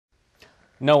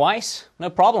No ice? No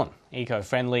problem.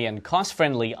 Eco-friendly and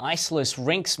cost-friendly Iceless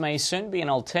rinks may soon be an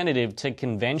alternative to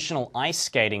conventional ice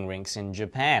skating rinks in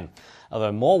Japan.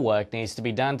 Although more work needs to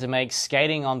be done to make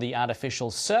skating on the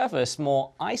artificial surface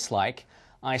more ice-like,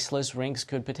 Iceless rinks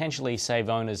could potentially save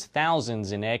owners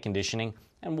thousands in air conditioning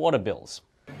and water bills.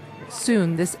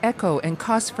 Soon, this eco- and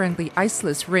cost-friendly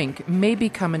Iceless rink may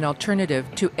become an alternative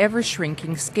to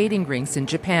ever-shrinking skating rinks in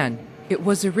Japan. It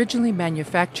was originally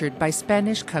manufactured by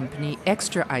Spanish company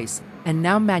XtraIce and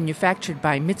now manufactured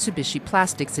by Mitsubishi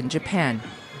Plastics in Japan.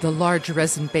 The large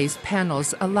resin-based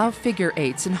panels allow figure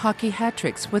eights and hockey hat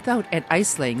tricks without an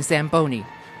ice-laying Zamboni.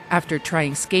 After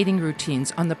trying skating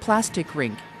routines on the plastic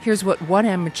rink, here's what one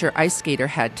amateur ice skater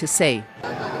had to say.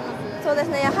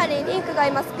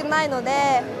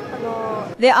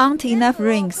 There aren't enough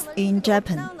rinks in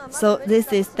Japan, so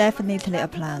this is definitely a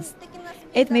plus.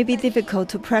 It may be difficult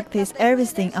to practice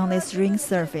everything on this rink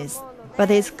surface,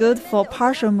 but it's good for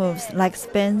partial moves like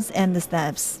spins and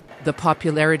steps. The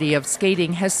popularity of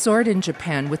skating has soared in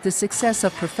Japan with the success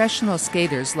of professional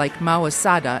skaters like Mao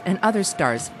Asada and other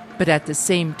stars. But at the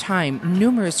same time,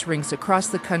 numerous rinks across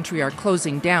the country are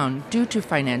closing down due to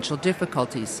financial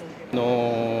difficulties.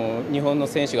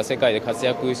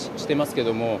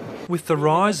 With the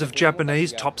rise of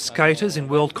Japanese top skaters in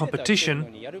world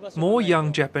competition, more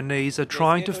young Japanese are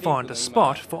trying to find a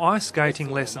spot for ice skating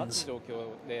lessons.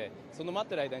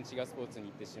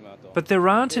 But there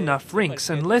aren't enough rinks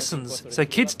and lessons, so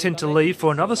kids tend to leave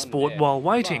for another sport while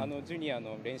waiting.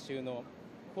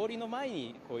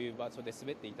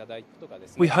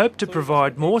 We hope to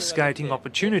provide more skating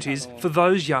opportunities for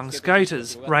those young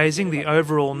skaters, raising the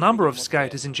overall number of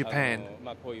skaters in Japan.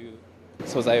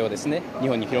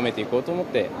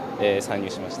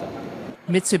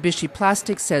 Mitsubishi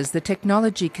Plastics says the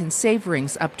technology can save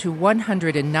rinks up to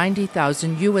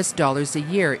 $190,000 a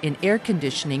year in air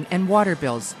conditioning and water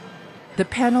bills. The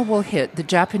panel will hit the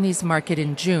Japanese market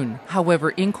in June.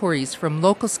 However, inquiries from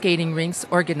local skating rinks,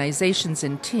 organizations,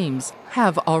 and teams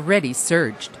have already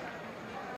surged.